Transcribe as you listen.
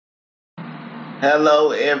Hello,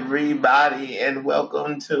 everybody, and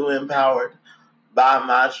welcome to Empowered by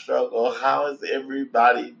My Struggle. How is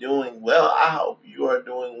everybody doing? Well, I hope you are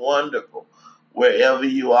doing wonderful wherever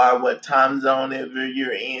you are, what time zone ever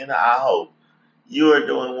you're in. I hope you are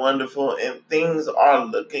doing wonderful and things are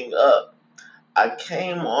looking up. I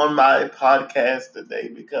came on my podcast today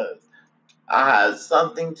because I have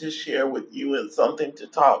something to share with you and something to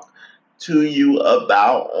talk to you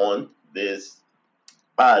about on this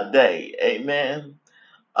day. Amen.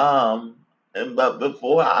 Um, but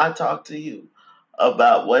before I talk to you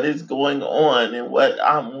about what is going on and what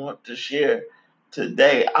I want to share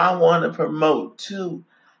today, I want to promote two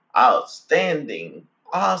outstanding,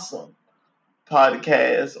 awesome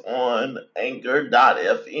podcasts on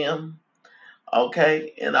Anchor.fm.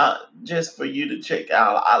 Okay, and just for you to check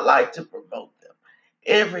out, I like to promote them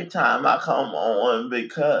every time I come on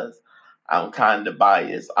because I'm kind of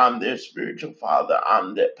biased. I'm their spiritual father.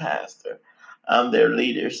 I'm their pastor. I'm their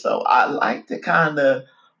leader. So I like to kind of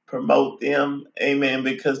promote them, amen,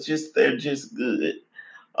 because they're just good.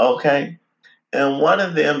 Okay, and one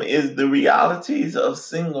of them is the realities of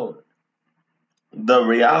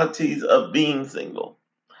being single.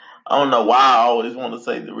 I don't know why I always want to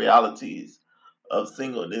say the realities of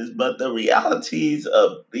singleness, but the realities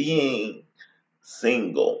of being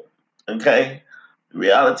single. Okay? The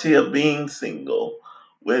reality of being single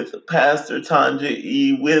with Pastor Tanja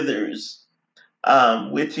E. Withers,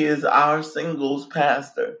 which is our singles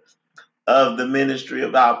pastor of the Ministry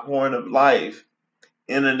of Outpouring of Life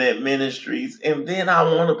Internet Ministries. And then I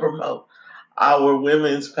want to promote our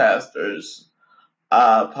women's pastors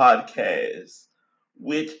podcast,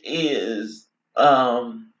 which is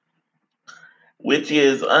um, which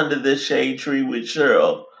is Under the Shade Tree with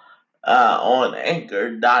Cheryl on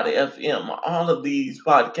Anchor.fm. All of these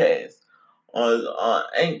podcasts on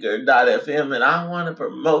Anchor.fm, and I want to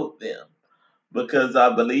promote them because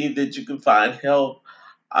I believe that you can find help.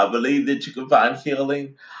 I believe that you can find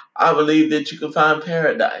healing. I believe that you can find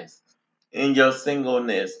paradise in your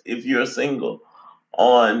singleness if you're single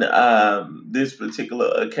on this particular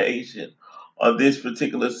occasion or this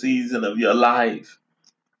particular season of your life.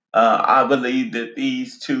 I believe that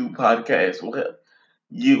these two podcasts will help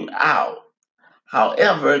you out.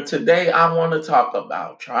 However, today I want to talk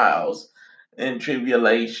about trials and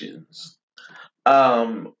tribulations.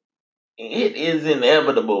 Um, it is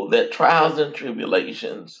inevitable that trials and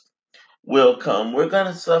tribulations will come. We're going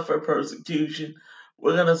to suffer persecution.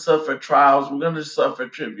 We're going to suffer trials. We're going to suffer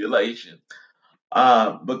tribulation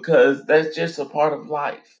because that's just a part of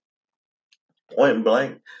life. Point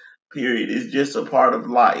blank, period. It's just a part of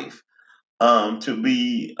life. To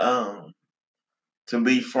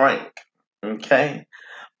be frank, okay.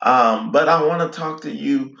 But I want to talk to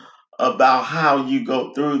you about how you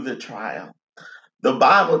go through the trial. The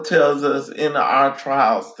Bible tells us in our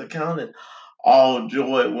trials to count it all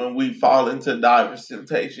joy when we fall into diverse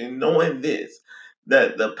temptation, knowing this,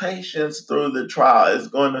 that the patience through the trial is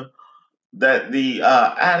going to, that the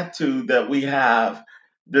attitude that we have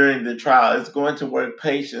during the trial is going to work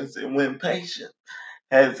patience. And when patience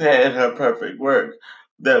has had her perfect work,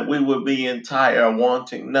 that we will be entire,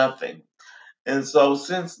 wanting nothing. And so,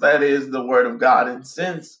 since that is the word of God, and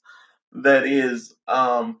since that is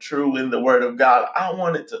true in the word of God, I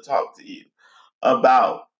wanted to talk to you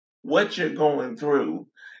about what you're going through.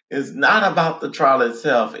 Is not about the trial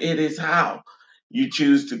itself, it is how you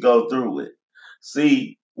choose to go through it.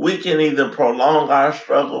 See, we can either prolong our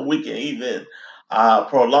struggle, we can even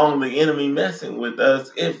prolong the enemy messing with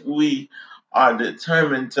us if we are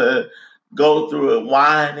determined to go through it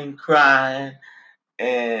whining, crying,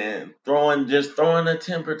 and throwing a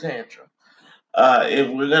temper tantrum. If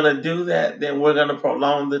we're gonna do that, then we're gonna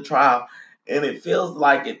prolong the trial, and it feels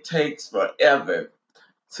like it takes forever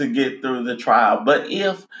to get through the trial. But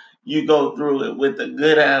if you go through it with a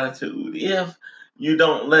good attitude, if you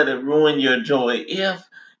don't let it ruin your joy, if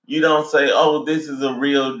you don't say, "Oh, this is a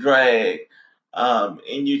real drag," and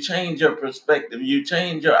you change your perspective, you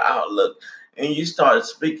change your outlook, and you start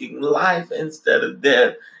speaking life instead of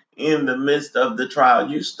death in the midst of the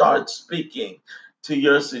trial, you start speaking to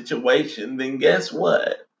your situation, then guess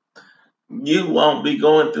what? You won't be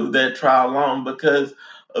going through that trial long because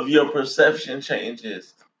of your perception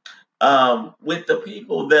changes. With the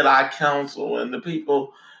people that I counsel and the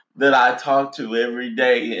people that I talk to every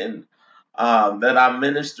day and that I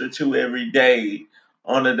minister to every day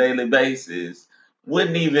on a daily basis,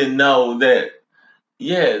 wouldn't even know that,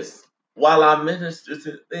 yes, while I minister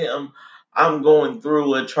to them, I'm going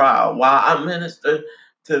through a trial. While I minister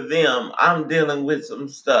to them, I'm dealing with some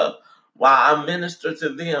stuff. While I minister to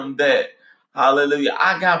them, that, hallelujah,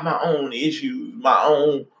 I got my own issues, my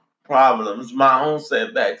own problems, my own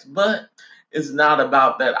setbacks, but it's not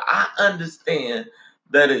about that. I understand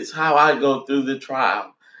that it's how I go through the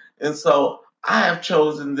trial. And so I have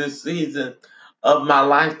chosen this season of my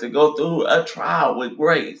life to go through a trial with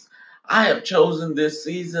grace. I have chosen this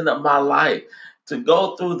season of my life to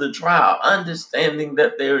go through the trial, understanding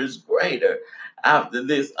that there is greater after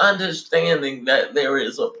this, understanding that there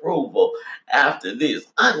is approval after this,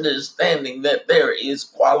 understanding that there is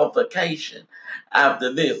qualification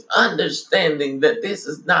after this, understanding that this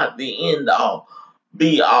is not the end all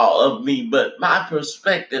be all of me, but my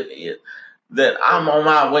perspective is that I'm on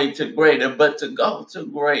my way to greater, but to go to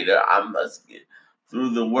greater, I must get through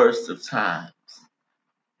the worst of times.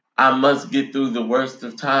 I must get through the worst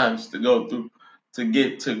of times to go through to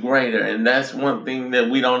get to greater. And that's one thing that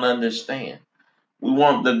we don't understand. We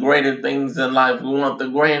want the greater things in life, we want the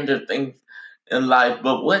grander things in life,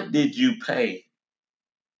 but what did you pay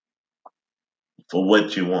for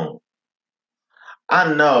what you want?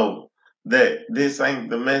 I know that this ain't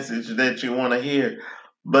the message that you want to hear,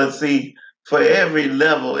 but see, for every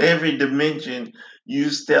level, every dimension you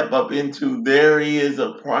step up into, there is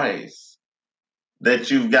a price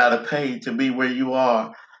that you've got to pay to be where you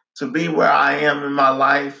are. To be where I am in my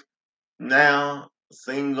life now,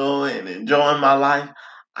 single and enjoying my life,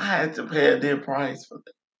 I had to pay a dear price for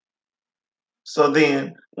that. So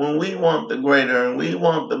then, when we want the greater and we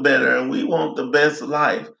want the better and we want the best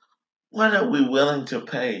life, what are we willing to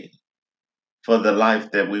pay for the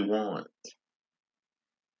life that we want?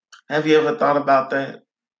 Have you ever thought about that?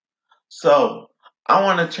 So, I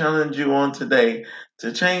want to challenge you on today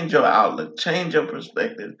to change your outlook, change your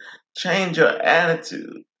perspective, change your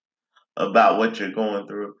attitude about what you're going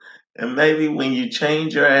through. And maybe when you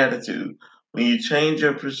change your attitude, when you change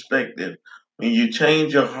your perspective, when you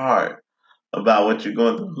change your heart about what you're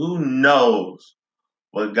going through, who knows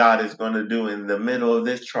what God is going to do in the middle of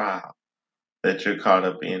this trial that you're caught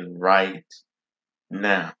up in right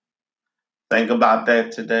now. Think about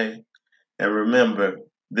that today. And remember,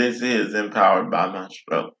 this is Empowered by My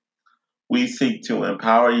Struggle. We seek to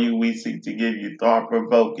empower you. We seek to give you thought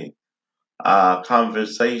provoking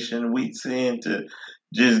conversation. We seek to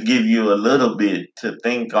just give you a little bit to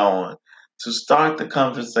think on, to start the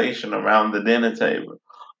conversation around the dinner table,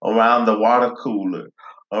 around the water cooler,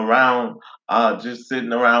 around just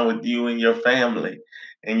sitting around with you and your family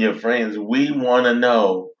and your friends. We want to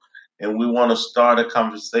know and we want to start a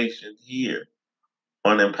conversation here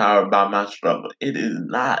on Empowered by My Struggle. It is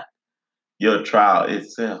not your trial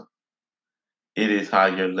itself. It is how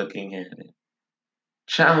you're looking at it.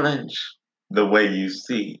 Challenge the way you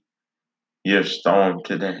see your storm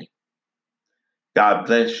today. God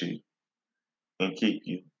bless you and keep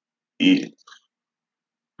you is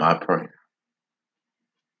my prayer.